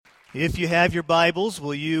If you have your Bibles,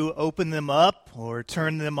 will you open them up or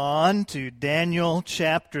turn them on to Daniel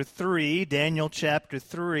chapter 3? Daniel chapter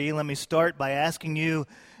 3. Let me start by asking you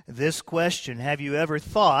this question. Have you ever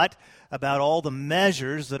thought about all the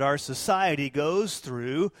measures that our society goes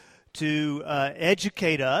through to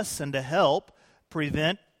educate us and to help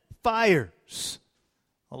prevent fires?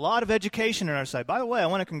 A lot of education on our side. By the way, I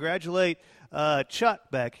want to congratulate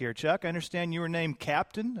Chuck back here. Chuck, I understand you were named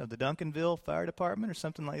captain of the Duncanville Fire Department or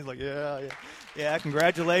something like that. He's like, yeah,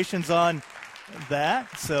 congratulations on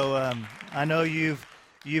that. So I know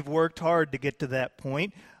you've worked hard to get to that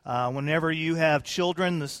point. Whenever you have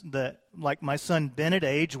children, like my son Bennett,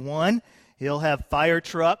 age 1, he'll have fire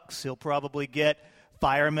trucks. He'll probably get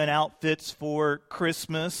fireman outfits for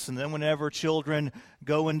Christmas, and then whenever children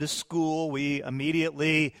go into school, we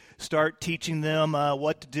immediately start teaching them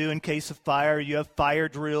what to do in case of fire. You have fire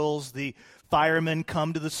drills. The firemen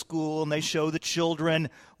come to the school and they show the children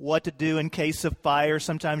what to do in case of fire.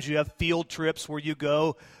 Sometimes you have field trips where you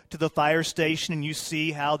go to the fire station and you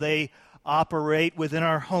see how they operate within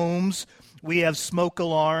our homes. We have smoke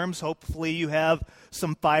alarms. Hopefully you have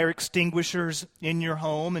some fire extinguishers in your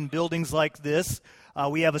home and buildings like this.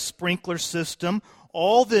 We have a sprinkler system.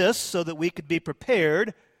 All this so that we could be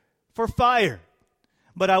prepared for fire.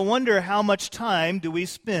 But I wonder how much time do we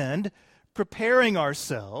spend preparing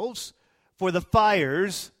ourselves for the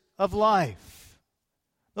fires of life?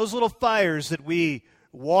 Those little fires that we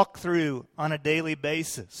walk through on a daily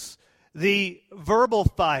basis. The verbal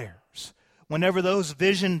fires. Whenever those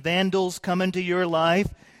vision vandals come into your life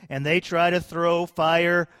and they try to throw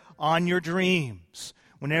fire on your dreams.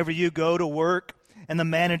 Whenever you go to work and the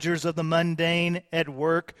managers of the mundane at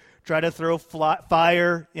work try to throw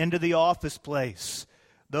fire into the office place.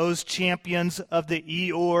 Those champions of the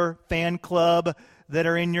Eeyore fan club that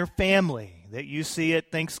are in your family that you see at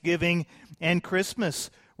Thanksgiving and Christmas,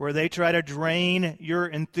 where they try to drain your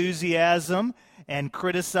enthusiasm and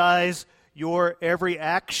criticize your every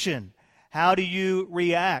action. How do you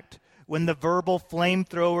react when the verbal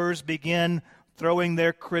flamethrowers begin throwing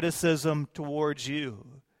their criticism towards you?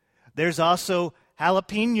 There's also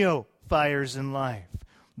jalapeno fires in life.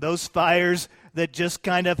 Those fires that just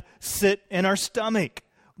kind of sit in our stomach.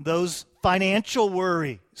 Those financial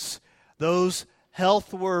worries. Those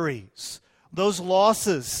health worries. Those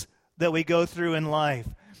losses that we go through in life.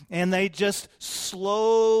 And they just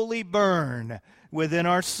slowly burn within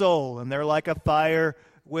our soul. And they're like a fire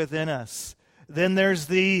within us. Then there's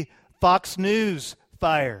the Fox News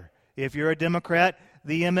fire. If you're a Democrat,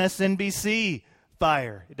 the MSNBC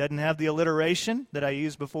fire. It doesn't have the alliteration that I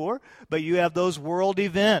used before, but you have those world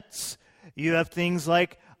events. You have things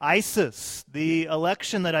like ISIS, the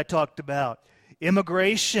election that I talked about,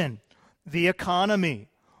 immigration, the economy,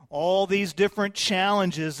 all these different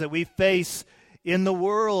challenges that we face in the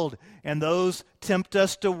world, and those tempt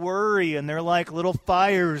us to worry, and they're like little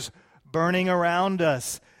fires burning around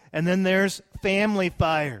us. And then there's family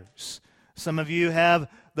fires. Some of you have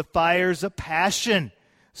the fires of passion.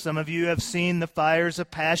 Some of you have seen the fires of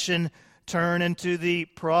passion turn into the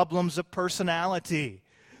problems of personality.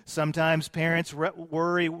 Sometimes parents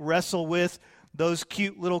wrestle with those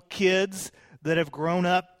cute little kids that have grown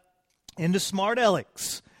up into smart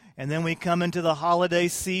alecks. And then we come into the holiday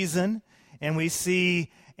season and we see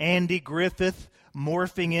Andy Griffith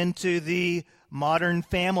morphing into the modern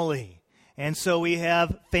family. And so we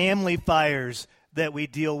have family fires that we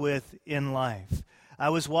deal with in life. I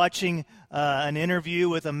was watching an interview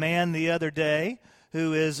with a man the other day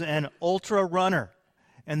who is an ultra runner.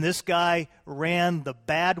 And this guy ran the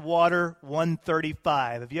Badwater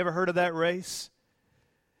 135. Have you ever heard of that race?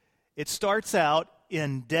 It starts out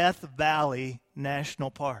in Death Valley National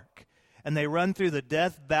Park. And they run through the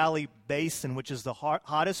Death Valley Basin, which is the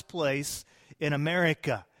hottest place in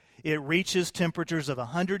America. It reaches temperatures of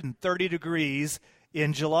 130 degrees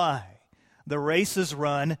in July. The race is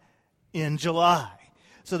run in July.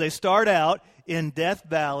 So they start out in Death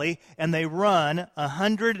Valley, and they run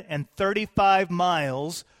 135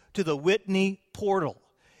 miles to the Whitney Portal.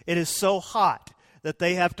 It is so hot that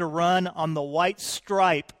they have to run on the white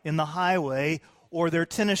stripe in the highway, or their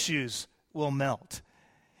tennis shoes will melt.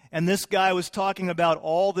 And this guy was talking about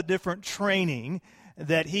all the different training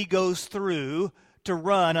that he goes through to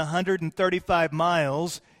run 135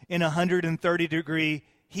 miles in 130-degree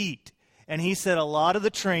heat. And he said a lot of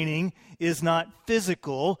the training is not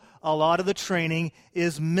physical, a lot of the training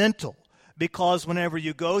is mental. Because whenever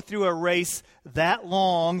you go through a race that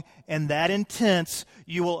long and that intense,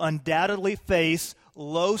 you will undoubtedly face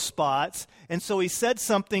low spots. And so he said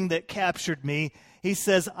something that captured me. He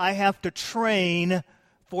says, I have to train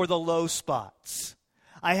for the low spots.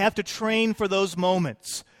 I have to train for those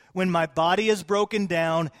moments when my body is broken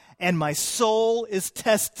down and my soul is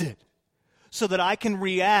tested, so that I can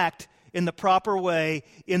react in the proper way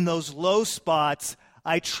in those low spots.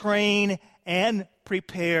 I train and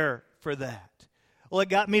prepare for that. Well, it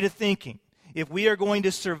got me to thinking, if we are going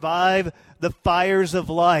to survive the fires of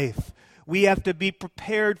life, we have to be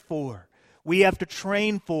prepared for, we have to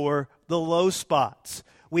train for the low spots.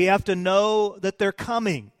 We have to know that they're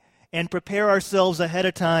coming and prepare ourselves ahead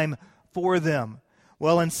of time for them.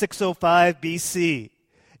 Well, in 605 BC,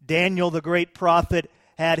 Daniel, the great prophet,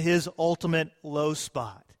 had his ultimate low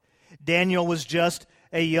spot. Daniel was just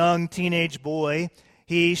a young teenage boy.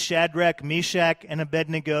 He, Shadrach, Meshach, and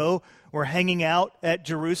Abednego were hanging out at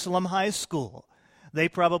Jerusalem High School. They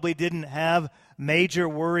probably didn't have major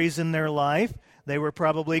worries in their life. They were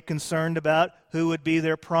probably concerned about who would be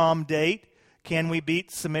their prom date. Can we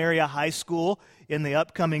beat Samaria High School in the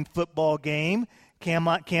upcoming football game? Can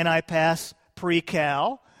I pass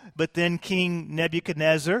pre-cal? But then King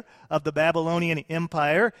Nebuchadnezzar of the Babylonian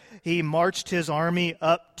Empire, he marched his army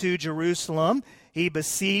up to Jerusalem. He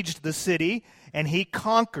besieged the city, and he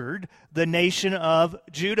conquered the nation of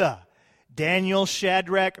Judah. Daniel,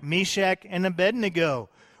 Shadrach, Meshach, and Abednego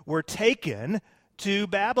were taken to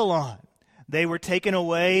Babylon. They were taken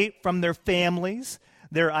away from their families.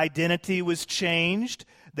 Their identity was changed.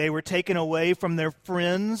 They were taken away from their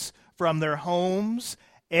friends, from their homes.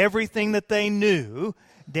 Everything that they knew,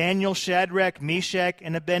 Daniel, Shadrach, Meshach,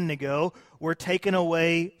 and Abednego were taken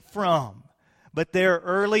away from. But there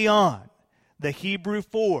early on, the Hebrew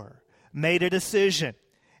 4 made a decision,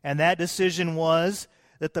 and that decision was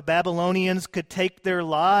that the Babylonians could take their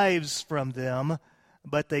lives from them,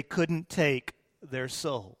 but they couldn't take their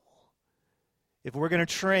soul. If we're going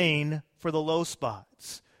to train for the low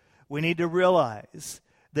spots, we need to realize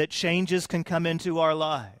that changes can come into our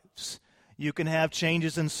lives. You can have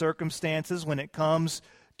changes in circumstances when it comes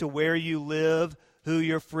to where you live, who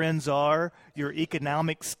your friends are, your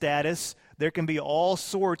economic status. There can be all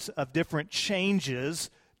sorts of different changes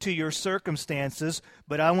to your circumstances,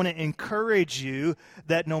 but I want to encourage you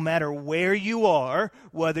that no matter where you are,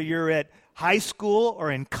 whether you're at high school or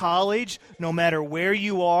in college, no matter where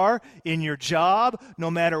you are in your job, no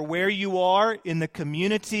matter where you are in the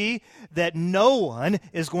community, that no one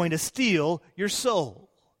is going to steal your soul,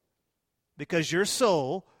 because your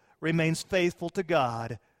soul remains faithful to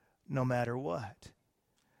God no matter what.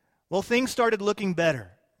 Well, things started looking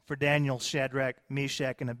better for Daniel, Shadrach,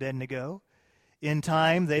 Meshach, and Abednego. In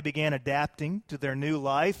time, they began adapting to their new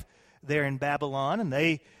life there in Babylon, and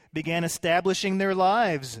they began establishing their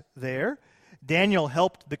lives there. Daniel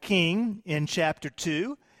helped the king in chapter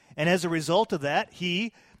 2, and as a result of that,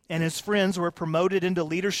 he and his friends were promoted into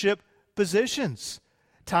leadership positions.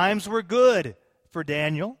 Times were good for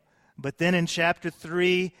Daniel, but then in chapter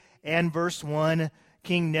 3 and verse 1,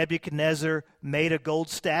 King Nebuchadnezzar made a gold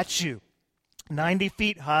statue, 90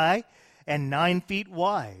 feet high and 9 feet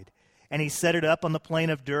wide, and he set it up on the plain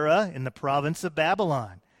of Dura in the province of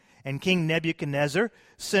Babylon. And King Nebuchadnezzar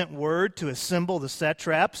sent word to assemble the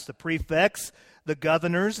satraps, the prefects, the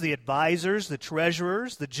governors, the advisors, the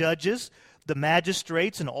treasurers, the judges, the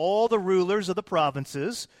magistrates, and all the rulers of the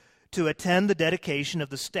provinces to attend the dedication of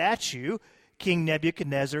the statue King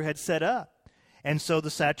Nebuchadnezzar had set up. And so the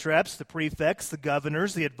satraps, the prefects, the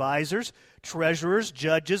governors, the advisors, treasurers,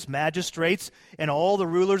 judges, magistrates, and all the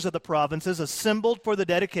rulers of the provinces assembled for the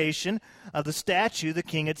dedication of the statue the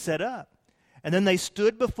king had set up. And then they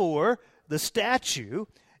stood before the statue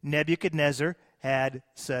Nebuchadnezzar had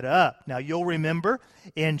set up. Now you'll remember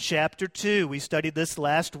in chapter 2, we studied this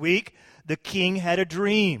last week, the king had a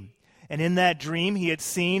dream. And in that dream, he had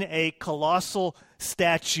seen a colossal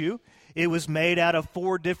statue. It was made out of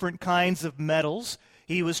 4 different kinds of metals.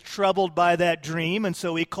 He was troubled by that dream, and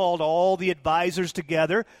so he called all the advisors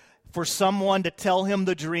together for someone to tell him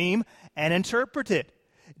the dream and interpret it.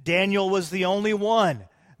 Daniel was the only one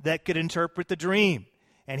that could interpret the dream.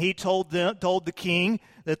 And he told the king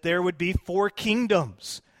that there would be 4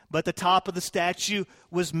 kingdoms, but the top of the statue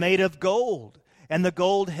was made of gold, and the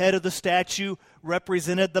gold head of the statue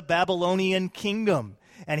represented the Babylonian kingdom.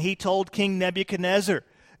 And he told King Nebuchadnezzar,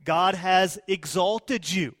 God has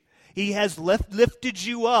exalted you. He has lifted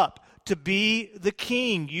you up to be the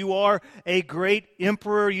king. You are a great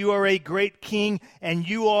emperor. You are a great king, and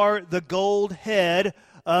you are the gold head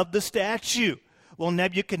of the statue. Well,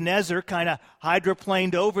 Nebuchadnezzar kind of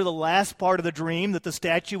hydroplaned over the last part of the dream, that the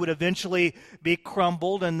statue would eventually be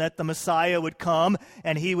crumbled and that the Messiah would come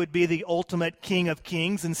and he would be the ultimate King of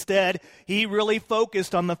Kings. Instead, he really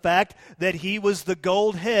focused on the fact that he was the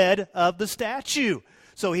gold head of the statue.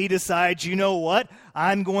 So he decides, you know what?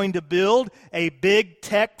 I'm going to build a big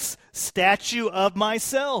Tex statue of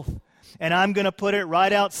myself. And I'm going to put it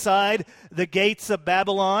right outside the gates of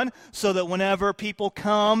Babylon so that whenever people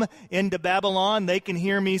come into Babylon, they can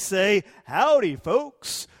hear me say, "Howdy,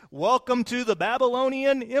 folks. Welcome to the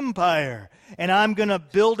Babylonian Empire." And I'm going to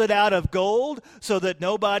build it out of gold so that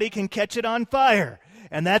nobody can catch it on fire.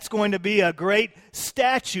 And that's going to be a great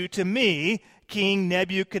statue to me, King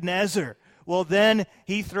Nebuchadnezzar. Well, then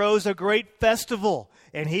he throws a great festival,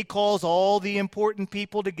 and he calls all the important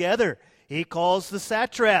people together. He calls the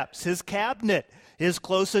satraps, his cabinet, his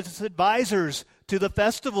closest advisors to the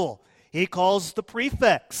festival. He calls the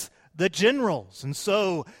prefects, the generals. And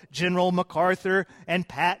so General MacArthur and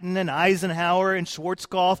Patton and Eisenhower and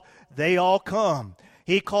Schwarzkopf, they all come.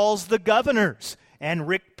 He calls the governors, and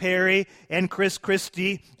Rick Perry and Chris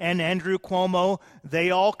Christie and Andrew Cuomo, they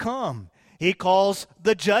all come. He calls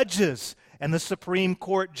the judges, and the Supreme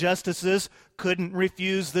Court justices couldn't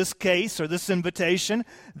refuse this case or this invitation.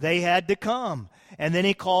 They had to come. And then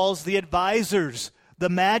he calls the advisors, the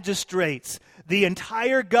magistrates, the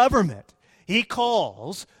entire government. He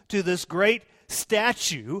calls to this great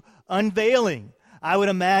statue unveiling. I would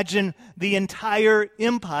imagine the entire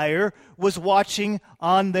empire was watching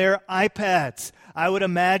on their iPads. I would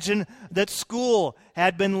imagine that school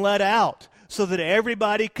had been let out so that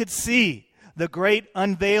everybody could see the great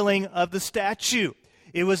unveiling of the statue.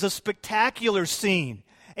 It was a spectacular scene.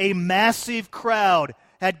 A massive crowd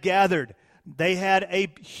had gathered. They had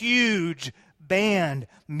a huge band.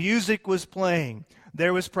 Music was playing.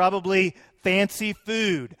 There was probably fancy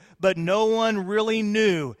food, but no one really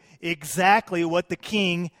knew exactly what the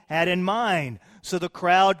king had in mind. So the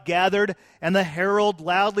crowd gathered, and the herald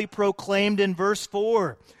loudly proclaimed in verse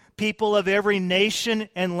 4, "People of every nation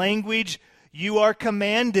and language, you are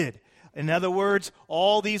commanded." In other words,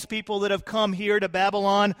 all these people that have come here to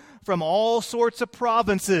Babylon from all sorts of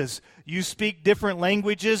provinces, you speak different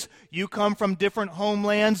languages, you come from different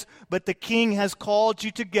homelands, but the king has called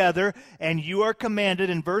you together, and you are commanded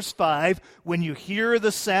in verse 5, when you hear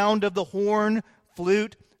the sound of the horn,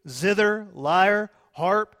 flute, zither, lyre,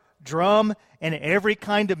 harp, drum, and every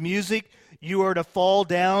kind of music, you are to fall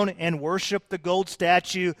down and worship the gold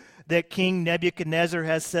statue that King Nebuchadnezzar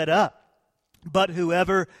has set up. But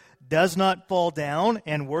whoever does not fall down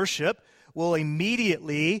and worship will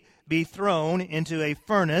immediately be thrown into a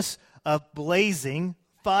furnace of blazing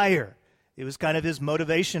fire. It was kind of his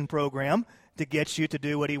motivation program to get you to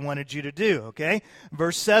do what he wanted you to do, okay?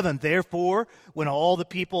 Verse 7, "Therefore, when all the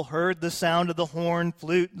people heard the sound of the horn,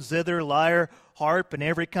 flute, zither, lyre, harp, and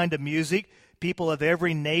every kind of music, people of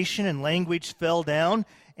every nation and language fell down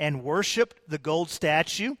and worshiped the gold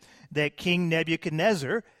statue that King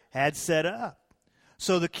Nebuchadnezzar had set up."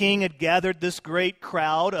 So the king had gathered this great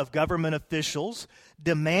crowd of government officials,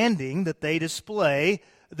 demanding that they display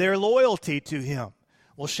their loyalty to him.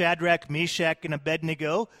 Well, Shadrach, Meshach, and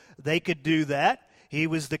Abednego, they could do that. He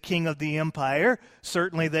was the king of the empire.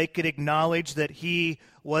 Certainly they could acknowledge that he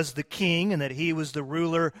was the king and that he was the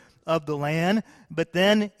ruler of the land. But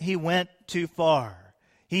then he went too far.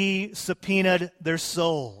 He subpoenaed their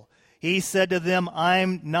soul. He said to them,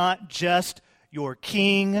 "I'm not just your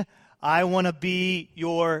king. I want to be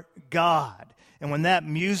your God." And when that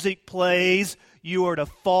music plays, you are to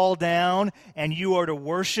fall down and you are to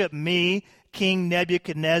worship me, King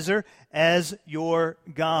Nebuchadnezzar, as your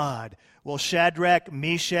God. Well, Shadrach,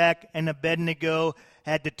 Meshach, and Abednego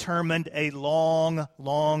had determined a long,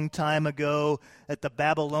 long time ago that the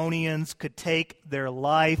Babylonians could take their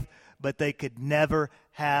life, but they could never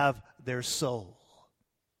have their soul.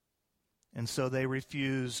 And so they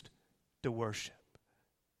refused to worship.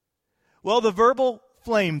 Well, the verbal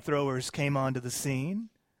flamethrowers came onto the scene.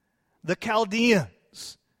 The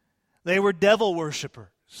Chaldeans, they were devil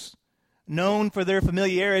worshipers, known for their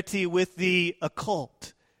familiarity with the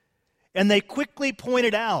occult. And they quickly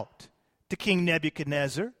pointed out to King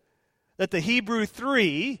Nebuchadnezzar that the Hebrew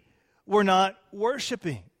three were not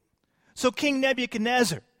worshiping. So King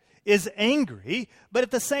Nebuchadnezzar is angry, but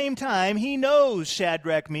at the same time, he knows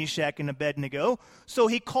Shadrach, Meshach, and Abednego, so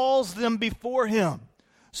he calls them before him.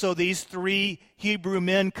 So these three Hebrew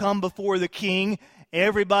men come before the king.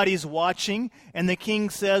 Everybody's watching, and the king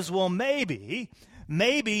says, "Well, maybe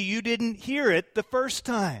you didn't hear it the first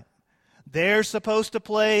time. They're supposed to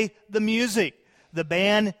play the music. The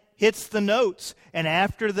band hits the notes, and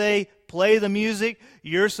after they play the music,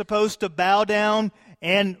 you're supposed to bow down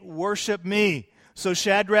and worship me. So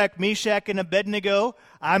Shadrach, Meshach, and Abednego,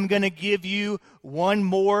 I'm going to give you one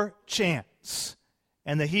more chance."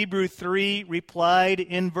 And the Hebrew three replied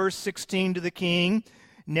in verse 16 to the king,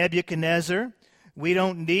 "Nebuchadnezzar, We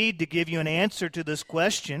don't need to give you an answer to this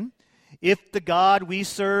question. If the God we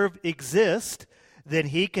serve exists, then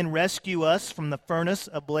he can rescue us from the furnace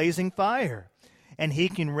of blazing fire. And he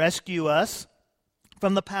can rescue us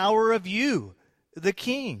from the power of you, the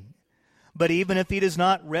king. But even if he does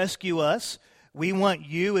not rescue us, we want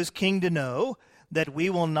you as king to know that we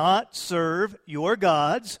will not serve your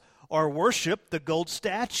gods or worship the gold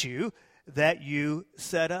statue that you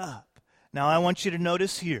set up. Now I want you to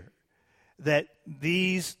notice here that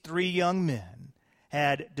these three young men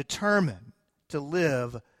had determined to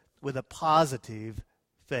live with a positive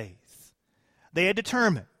faith. They had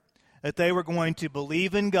determined that they were going to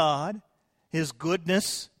believe in God, his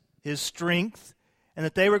goodness, his strength, and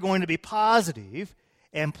that they were going to be positive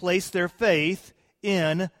and place their faith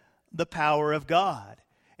in the power of God.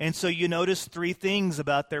 And so you notice three things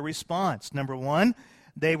about their response. Number one,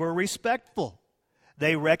 they were respectful.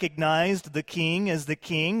 They recognized the king as the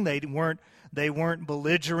king. They weren't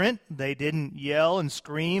belligerent. They didn't yell and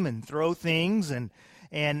scream and throw things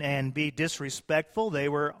and be disrespectful. They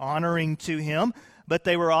were honoring to him, but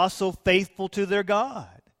they were also faithful to their God.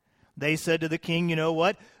 They said to the king, you know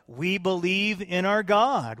what? We believe in our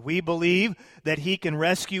God. We believe that he can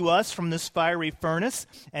rescue us from this fiery furnace,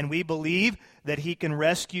 and we believe that he can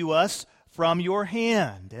rescue us from your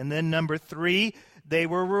hand. And then number three, they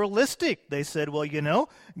were realistic. They said, well, you know,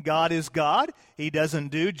 God is God. He doesn't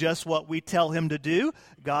do just what we tell him to do.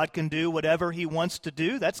 God can do whatever he wants to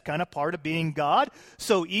do. That's kind of part of being God.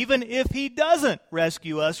 So even if he doesn't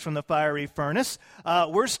rescue us from the fiery furnace,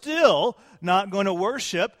 we're still not going to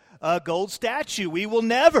worship a gold statue. We will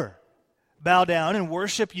never bow down and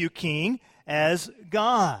worship you, King, as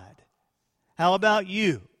God. How about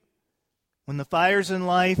you? When the fires in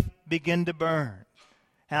life begin to burn,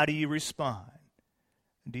 how do you respond?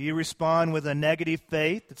 Do you respond with a negative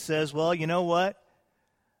faith that says, well, you know what?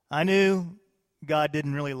 I knew God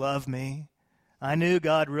didn't really love me. I knew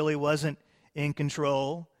God really wasn't in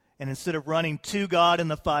control. And instead of running to God in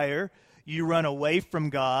the fire, you run away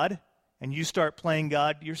from God and you start playing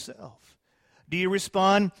God yourself. Do you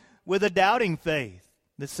respond with a doubting faith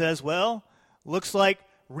that says, well, looks like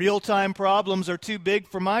real-time problems are too big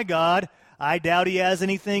for my God. I doubt he has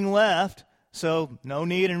anything left, so no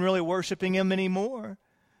need in really worshiping him anymore.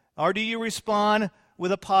 Or do you respond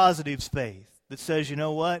with a positive faith that says, you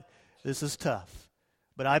know what, this is tough,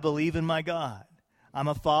 but I believe in my God. I'm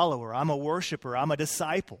a follower, I'm a worshiper, I'm a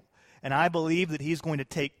disciple, and I believe that he's going to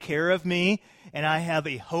take care of me, and I have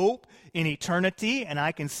a hope in eternity, and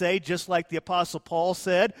I can say, just like the Apostle Paul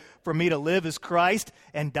said, for me to live is Christ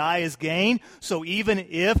and die is gain. So even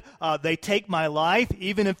if they take my life,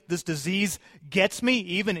 even if this disease gets me,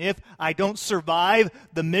 even if I don't survive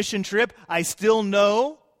the mission trip, I still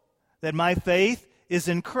know that my faith is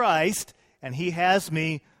in Christ, and he has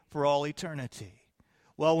me for all eternity.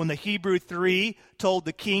 Well, when the Hebrew 3 told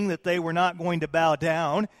the king that they were not going to bow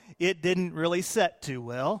down, it didn't really set too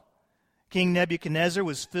well. King Nebuchadnezzar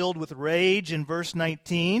was filled with rage in verse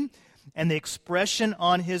 19, and the expression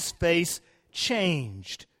on his face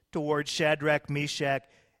changed toward Shadrach, Meshach,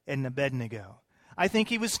 and Abednego. I think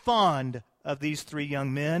he was fond of these three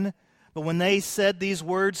young men, but when they said these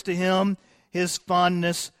words to him, his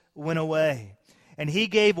fondness went away. And he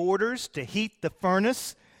gave orders to heat the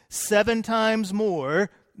furnace 7 times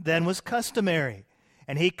more than was customary.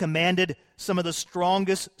 And he commanded some of the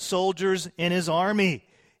strongest soldiers in his army.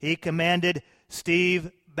 He commanded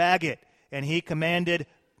Steve Baggett, and he commanded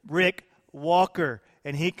Rick Walker,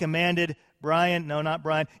 and he commanded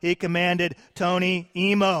he commanded Tony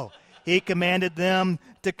Emo. He commanded them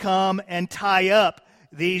to come and tie up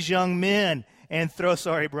these young men and throw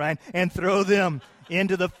them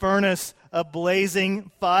into the furnace of blazing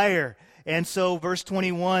fire. And so, verse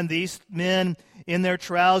 21, these men in their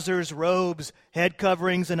trousers, robes, head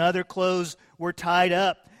coverings, and other clothes were tied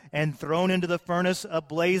up and thrown into the furnace of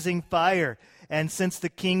blazing fire. And since the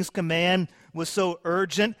king's command was so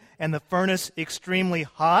urgent and the furnace extremely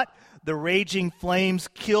hot, the raging flames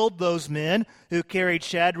killed those men who carried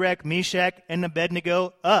Shadrach, Meshach, and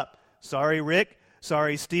Abednego up. Sorry, Rick.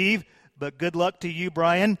 Sorry, Steve. But good luck to you,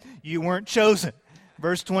 Brian. You weren't chosen.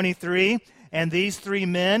 Verse 23, and these 3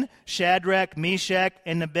 men, Shadrach, Meshach,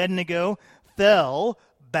 and Abednego, fell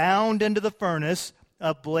bound into the furnace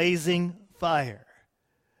of blazing fire.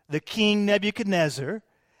 The king Nebuchadnezzar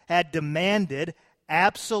had demanded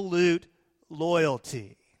absolute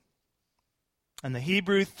loyalty. And the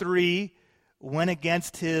Hebrew 3 went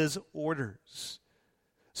against his orders.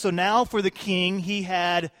 So now for the king, he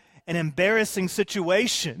had an embarrassing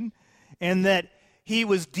situation in that he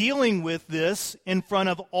was dealing with this in front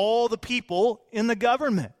of all the people in the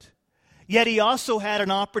government. Yet he also had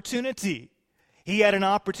an opportunity. He had an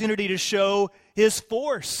opportunity to show his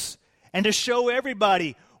force and to show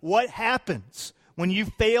everybody what happens when you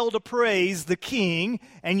fail to praise the king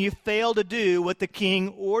and you fail to do what the king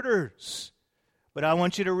orders. But I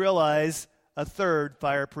want you to realize a third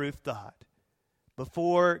fireproof thought.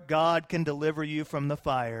 Before God can deliver you from the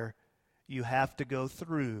fire, you have to go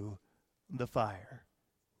through the fire.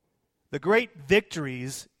 The great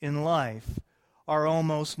victories in life are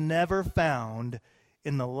almost never found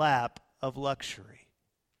in the lap of luxury.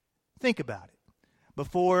 Think about it.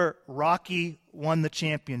 Before Rocky won the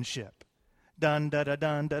championship, dun da da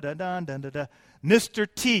dun da da dun dun da da, Mr.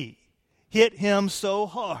 T hit him so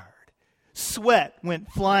hard, sweat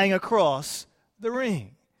went flying across the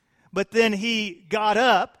ring. But then he got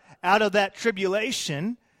up out of that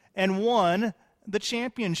tribulation and won the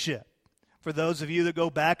championship. For those of you that go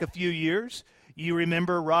back a few years, you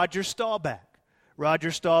remember Roger Staubach.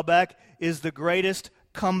 Roger Staubach is the greatest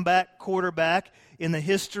comeback quarterback in the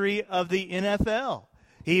history of the NFL.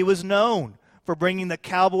 He was known for bringing the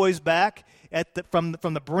Cowboys back from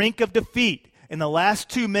the brink of defeat. In the last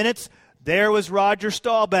 2 minutes, there was Roger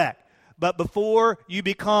Staubach. But before you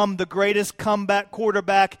become the greatest comeback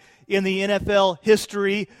quarterback in the NFL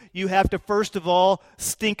history, you have to first of all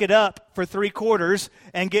stink it up for 3 quarters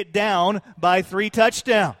and get down by 3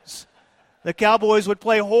 touchdowns. The Cowboys would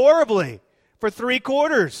play horribly for 3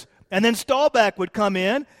 quarters, and then Staubach would come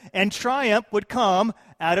in, and triumph would come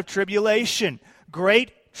out of tribulation.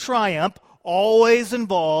 Great triumph always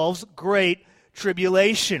involves great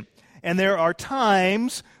tribulation. And there are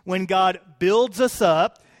times when God builds us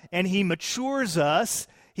up, and He matures us,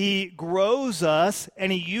 He grows us,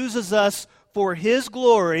 and He uses us for His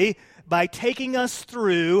glory by taking us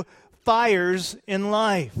through fires in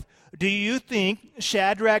life. Do you think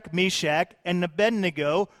Shadrach, Meshach, and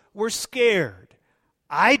Abednego were scared?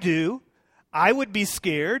 I do. I would be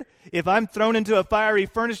scared if I'm thrown into a fiery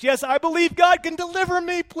furnace. Yes, I believe God can deliver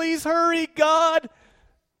me. Please hurry, God.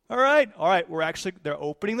 All right, they're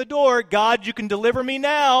opening the door. God, you can deliver me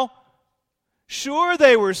now. Sure,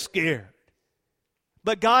 they were scared.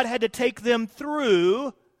 But God had to take them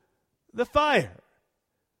through the fire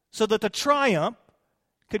so that the triumph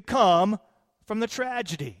could come from the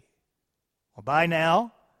tragedy. Well, by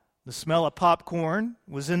now, the smell of popcorn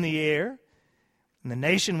was in the air, and the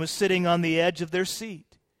nation was sitting on the edge of their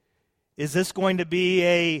seat. Is this going to be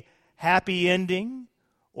a happy ending,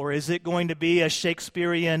 or is it going to be a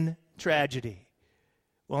Shakespearean tragedy?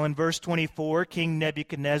 Well, in verse 24, King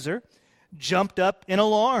Nebuchadnezzar jumped up in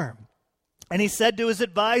alarm, and he said to his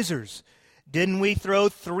advisors, "Didn't we throw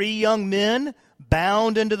 3 young men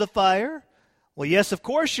bound into the fire?" "Well, yes, of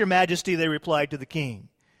course, your majesty," they replied to the king.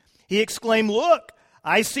 He exclaimed, "Look,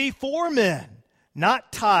 I see 4 men,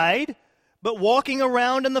 not tied, but walking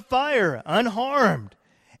around in the fire, unharmed.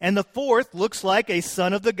 And the 4th looks like a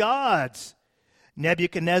son of the gods."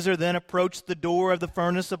 Nebuchadnezzar then approached the door of the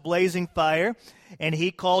furnace of blazing fire, and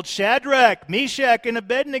he called, "Shadrach, Meshach, and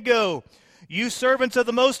Abednego, you servants of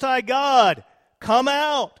the Most High God, come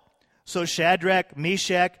out." So Shadrach,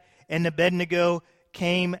 Meshach, and Abednego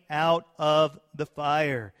came out of the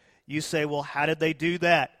fire. You say, well, how did they do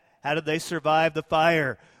that? How did they survive the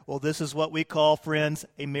fire? Well, this is what we call, friends,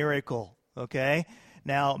 a miracle, okay?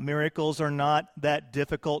 Now, miracles are not that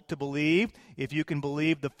difficult to believe. If you can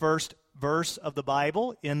believe the first verse of the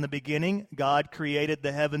Bible, in the beginning, God created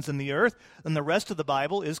the heavens and the earth, then the rest of the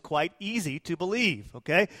Bible is quite easy to believe,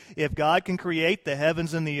 okay? If God can create the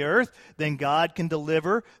heavens and the earth, then God can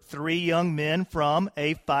deliver 3 young men from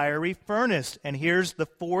a fiery furnace. And here's the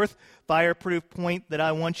 4th fireproof point that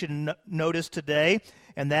I want you to notice today,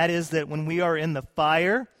 and that is that when we are in the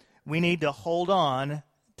fire, we need to hold on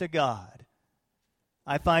to God.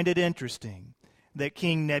 I find it interesting that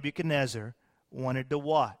King Nebuchadnezzar wanted to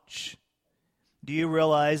watch. Do you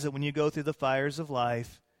realize that when you go through the fires of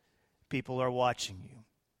life, people are watching you?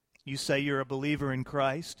 You say you're a believer in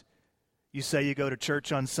Christ. You say you go to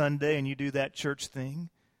church on Sunday and you do that church thing.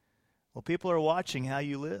 Well, people are watching how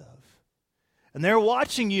you live. And they're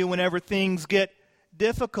watching you whenever things get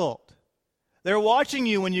difficult. They're watching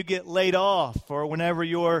you when you get laid off or whenever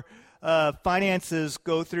your finances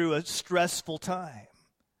go through a stressful time.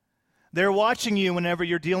 They're watching you whenever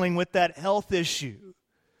you're dealing with that health issue,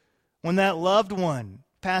 when that loved one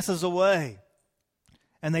passes away,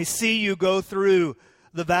 and they see you go through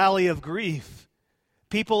the valley of grief.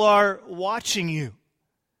 People are watching you,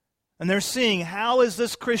 and they're seeing, how is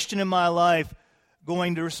this Christian in my life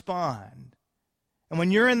going to respond? And when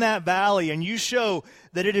you're in that valley and you show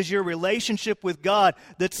that it is your relationship with God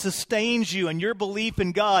that sustains you and your belief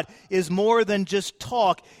in God is more than just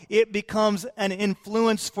talk, it becomes an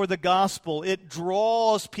influence for the gospel. It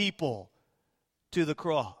draws people to the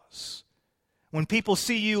cross. When people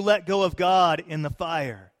see you let go of God in the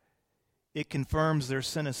fire, it confirms their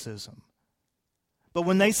cynicism. But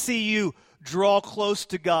when they see you draw close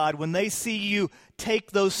to God, when they see you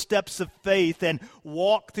take those steps of faith and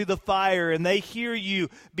walk through the fire, and they hear you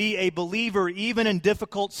be a believer even in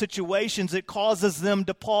difficult situations, it causes them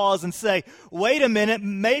to pause and say, wait a minute,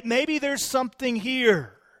 maybe there's something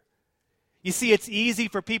here. You see, it's easy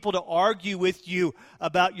for people to argue with you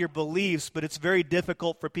about your beliefs, but it's very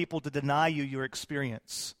difficult for people to deny you your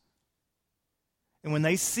experience. And when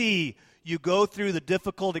they see you go through the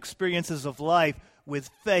difficult experiences of life with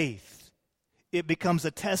faith, it becomes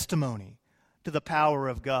a testimony to the power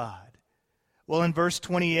of God. Well, in verse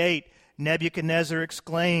 28, Nebuchadnezzar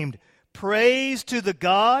exclaimed, "Praise to the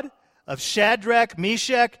God of Shadrach,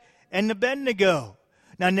 Meshach, and Abednego."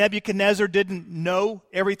 Now, Nebuchadnezzar didn't know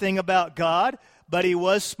everything about God, but he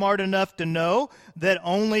was smart enough to know that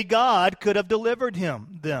only God could have delivered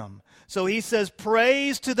them. So he says,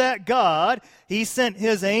 praise to that God. He sent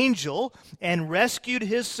his angel and rescued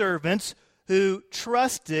his servants who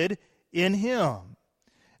trusted in him.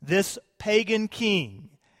 This pagan king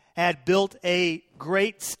had built a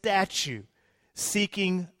great statue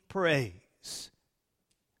seeking praise.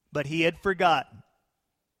 But he had forgotten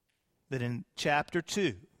that in chapter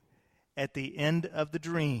 2, at the end of the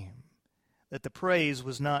dream, that the praise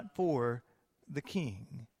was not for the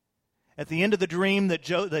king. At the end of the dream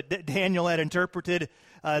that Daniel had interpreted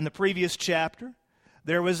in the previous chapter,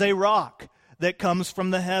 there was a rock that comes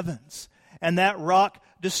from the heavens. And that rock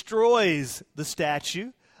destroys the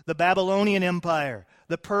statue, the Babylonian Empire,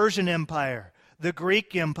 the Persian Empire, the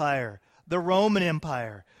Greek Empire, the Roman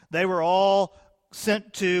Empire. They were all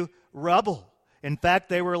sent to rubble. In fact,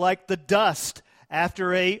 they were like the dust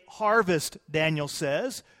after a harvest, Daniel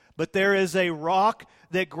says. But there is a rock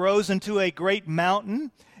that grows into a great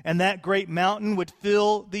mountain, and that great mountain would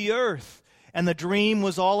fill the earth. And the dream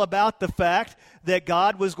was all about the fact that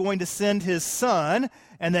God was going to send his son,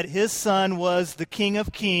 and that his son was the King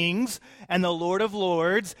of Kings and the Lord of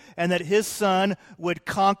Lords, and that his son would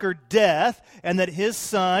conquer death, and that his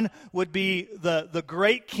son would be the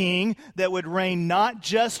great king that would reign not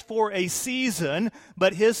just for a season,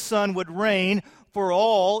 but his son would reign for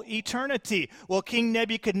all eternity. Well, King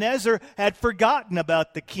Nebuchadnezzar had forgotten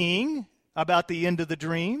about the king, about the end of the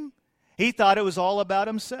dream. He thought it was all about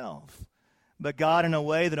himself. But God, in a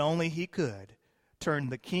way that only he could,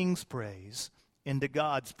 turned the king's praise into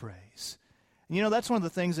God's praise. And you know, that's one of the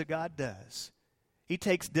things that God does. He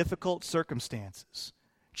takes difficult circumstances,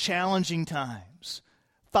 challenging times,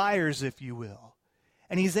 fires, if you will,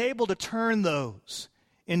 and he's able to turn those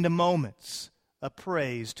into moments of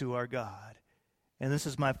praise to our God. And this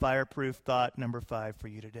is my fireproof thought number 5 for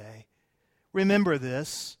you today. Remember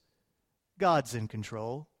this: God's in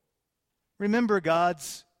control. Remember,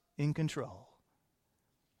 God's in control.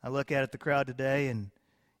 I look at the crowd today, and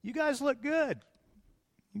you guys look good.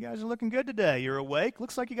 You guys are looking good today. You're awake.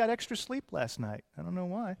 Looks like you got extra sleep last night. I don't know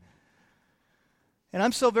why. And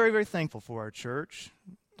I'm so very, very thankful for our church.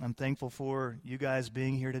 I'm thankful for you guys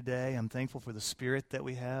being here today. I'm thankful for the spirit that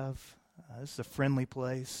we have. This is a friendly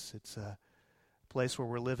place. It's a place where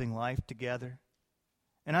we're living life together.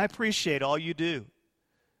 And I appreciate all you do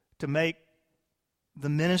to make the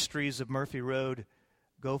ministries of Murphy Road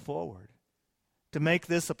go forward, to make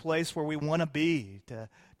this a place where we want to be, to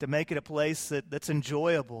make it a place that's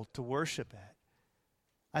enjoyable to worship at.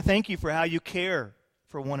 I thank you for how you care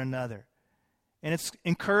for one another. And it's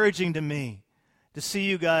encouraging to me to see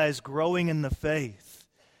you guys growing in the faith.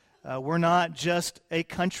 We're not just a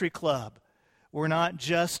country club. We're not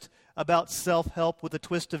just about self-help with a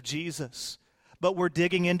twist of Jesus. But we're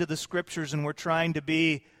digging into the Scriptures, and we're trying to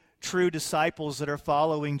be true disciples that are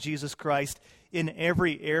following Jesus Christ in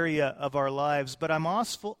every area of our lives. But I'm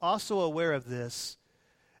also aware of this,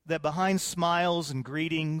 that behind smiles and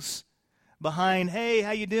greetings, behind, hey,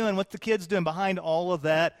 how you doing, what the kids doing, behind all of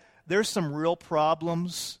that, there's some real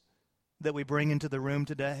problems that we bring into the room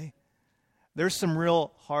today. There's some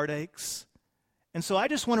real heartaches. And so I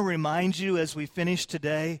just want to remind you as we finish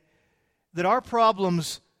today that our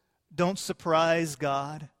problems don't surprise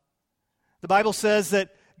God. The Bible says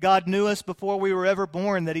that God knew us before we were ever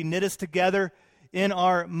born, that he knit us together in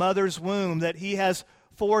our mother's womb, that he has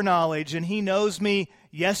foreknowledge, and he knows me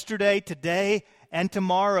yesterday, today, and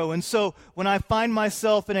tomorrow. And so when I find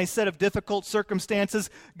myself in a set of difficult circumstances,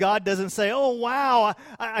 God doesn't say, oh, wow,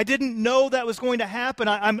 I didn't know that was going to happen.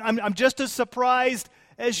 I'm just as surprised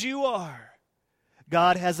as you are.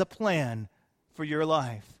 God has a plan for your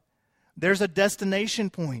life. There's a destination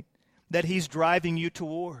point that he's driving you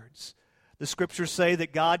towards. The Scriptures say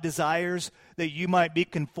that God desires that you might be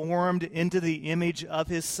conformed into the image of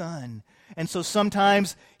His Son. And so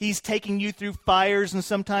sometimes He's taking you through fires, and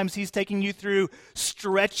sometimes He's taking you through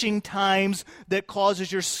stretching times that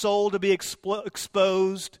causes your soul to be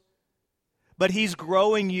exposed. But He's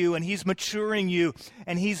growing you, and He's maturing you,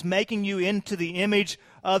 and He's making you into the image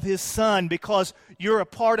of His Son, because you're a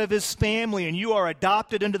part of His family, and you are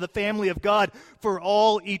adopted into the family of God for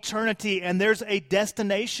all eternity, and there's a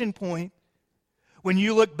destination point. When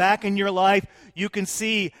you look back in your life, you can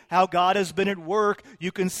see how God has been at work.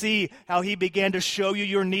 You can see how He began to show you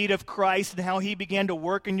your need of Christ and how He began to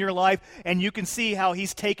work in your life. And you can see how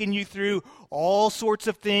He's taken you through all sorts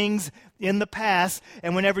of things in the past.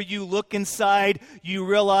 And whenever you look inside, you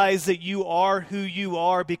realize that you are who you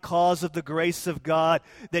are because of the grace of God,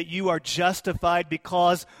 that you are justified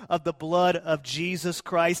because of the blood of Jesus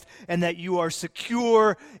Christ, and that you are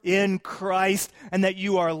secure in Christ, and that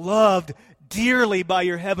you are loved dearly by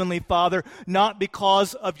your Heavenly Father, not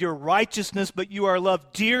because of your righteousness, but you are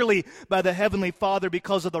loved dearly by the Heavenly Father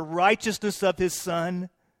because of the righteousness of His Son.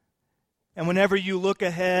 And whenever you look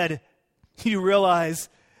ahead, you realize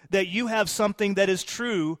that you have something that is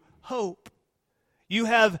true hope. You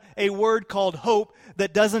have a word called hope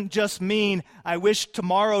that doesn't just mean, I wish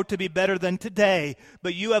tomorrow to be better than today,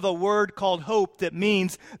 but you have a word called hope that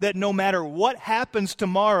means that no matter what happens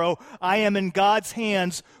tomorrow, I am in God's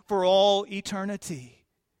hands for all eternity.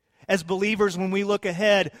 As believers, when we look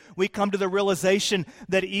ahead, we come to the realization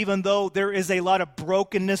that even though there is a lot of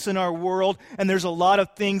brokenness in our world and there's a lot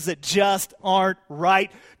of things that just aren't right,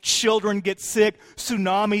 children get sick,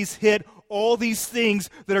 tsunamis hit, all these things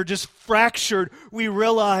that are just fractured, we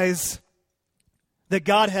realize that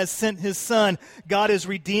God has sent His Son. God is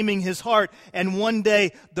redeeming His heart. And one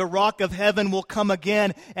day, the rock of heaven will come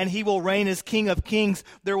again, and He will reign as King of Kings.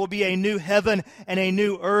 There will be a new heaven and a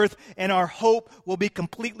new earth, and our hope will be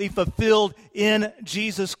completely fulfilled in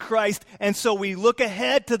Jesus Christ. And so we look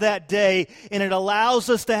ahead to that day, and it allows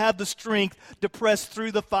us to have the strength to press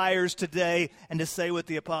through the fires today and to say with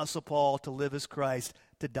the Apostle Paul, to live as Christ,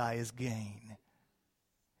 to die as gain.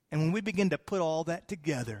 And when we begin to put all that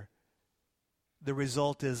together, the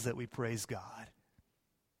result is that we praise God.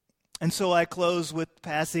 And so I close with the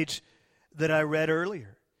passage that I read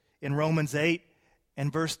earlier in Romans 8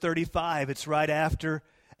 and verse 35. It's right after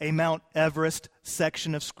a Mount Everest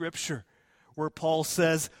section of Scripture where Paul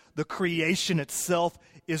says the creation itself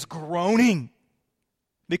is groaning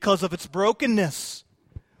because of its brokenness.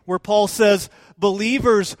 Where Paul says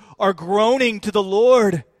believers are groaning to the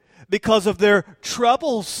Lord because of their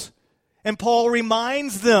troubles. And Paul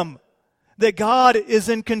reminds them that God is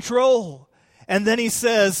in control. And then he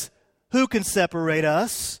says, who can separate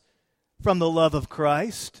us from the love of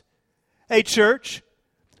Christ? Hey, church,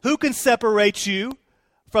 who can separate you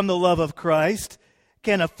from the love of Christ?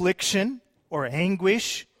 Can affliction or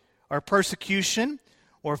anguish or persecution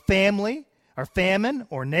or family or famine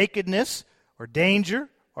or nakedness or danger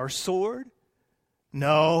or sword?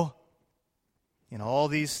 No. In all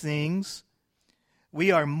these things, we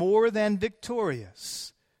are more than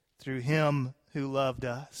victorious through Him who loved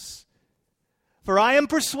us. For I am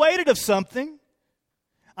persuaded of something.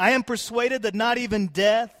 I am persuaded that not even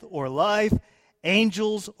death or life,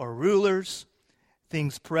 angels or rulers,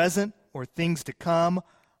 things present or things to come,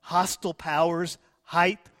 hostile powers,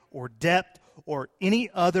 height or depth, or any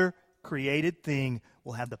other created thing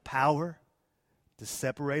will have the power to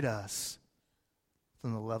separate us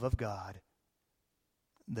from the love of God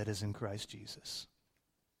that is in Christ Jesus.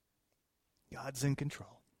 God's in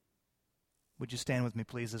control. Would you stand with me,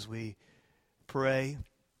 please, as we pray?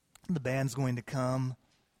 The band's going to come,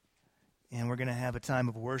 and we're going to have a time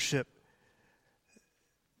of worship.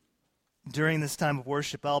 During this time of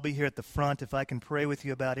worship, I'll be here at the front. If I can pray with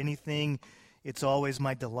you about anything, it's always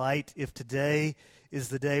my delight. If today is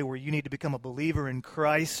the day where you need to become a believer in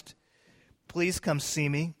Christ, please come see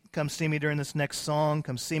me. Come see me during this next song.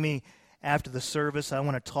 Come see me after the service. I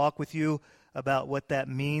want to talk with you about what that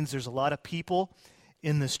means. There's a lot of people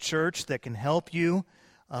in this church that can help you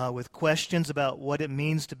with questions about what it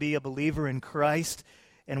means to be a believer in Christ,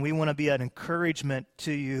 and we want to be an encouragement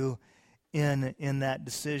to you in that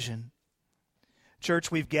decision. Church,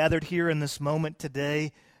 we've gathered here in this moment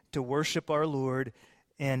today to worship our Lord,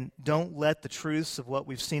 and don't let the truths of what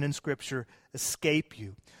we've seen in Scripture escape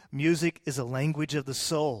you. Music is a language of the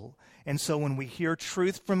soul, and so when we hear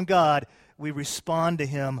truth from God, we respond to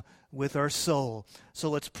Him with our soul. So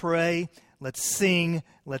let's pray. Let's sing,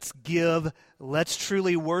 let's give, let's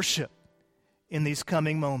truly worship in these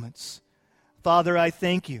coming moments. Father, I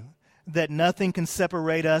thank you that nothing can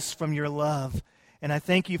separate us from your love. And I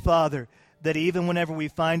thank you, Father, that even whenever we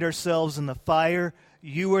find ourselves in the fire,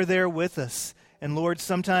 you are there with us. And Lord,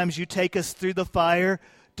 sometimes you take us through the fire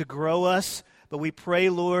to grow us, but we pray,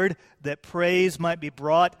 Lord, that praise might be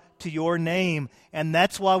brought to your name. And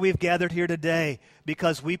that's why we've gathered here today,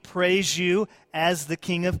 because we praise you as the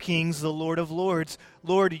King of Kings, the Lord of Lords.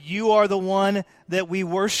 Lord, you are the one that we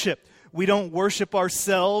worship. We don't worship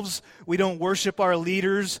ourselves. We don't worship our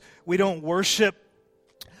leaders. We don't worship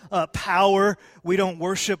power. We don't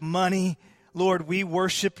worship money. Lord, we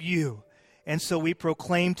worship you. And so we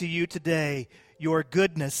proclaim to you today your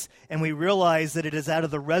goodness, and we realize that it is out of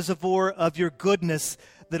the reservoir of your goodness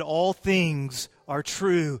that all things are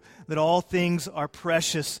true, that all things are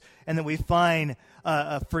precious, and that we find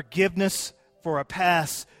forgiveness for our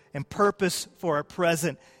past and purpose for our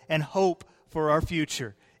present and hope for our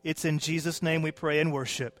future. It's in Jesus' name we pray and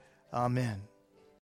worship. Amen.